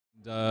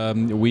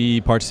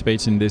We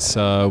participate in this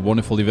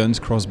wonderful event,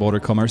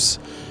 Cross-Border Commerce,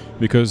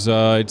 because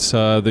it's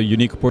the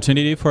unique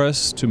opportunity for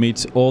us to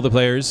meet all the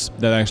players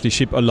that actually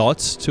ship a lot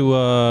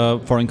to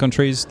foreign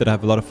countries, that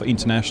have a lot of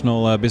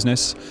international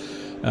business,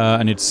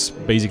 and it's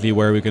basically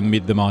where we can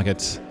meet the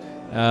market.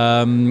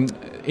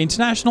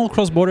 International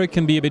cross-border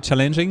can be a bit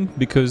challenging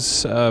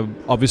because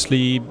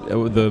obviously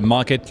the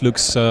market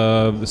looks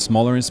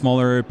smaller and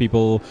smaller.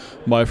 People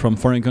buy from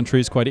foreign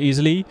countries quite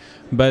easily,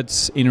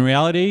 but in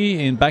reality,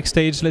 in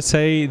backstage, let's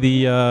say,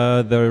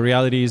 the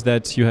reality is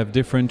that you have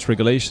different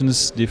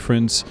regulations,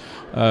 different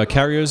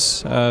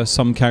carriers.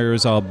 Some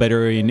carriers are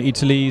better in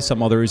Italy,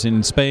 some others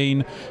in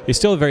Spain. It's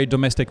still a very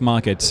domestic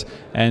market,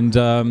 and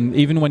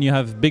even when you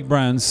have big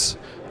brands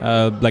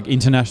like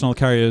international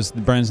carriers,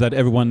 the brands that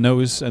everyone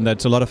knows and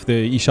that a lot of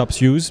the e-shops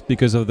use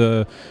because of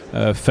the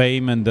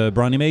fame and the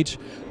brand image,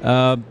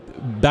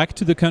 back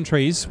to the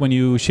countries, when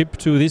you ship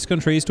to these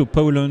countries, to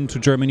Poland, to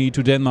Germany,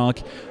 to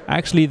Denmark,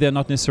 actually they're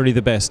not necessarily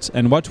the best.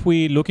 And what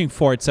we're looking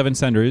for at Seven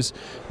Senders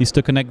is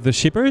to connect the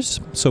shippers,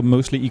 so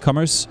mostly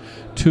e-commerce,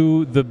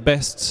 to the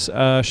best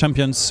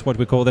champions, what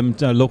we call them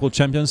local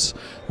champions,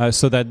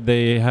 so that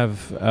they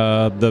have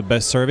the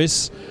best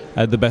service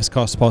at the best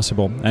cost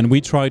possible. And we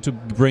try to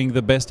bring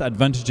the best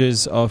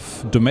advantages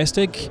of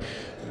domestic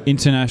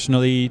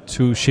internationally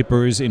to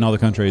shippers in other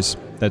countries.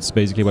 That's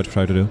basically what we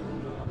try to do.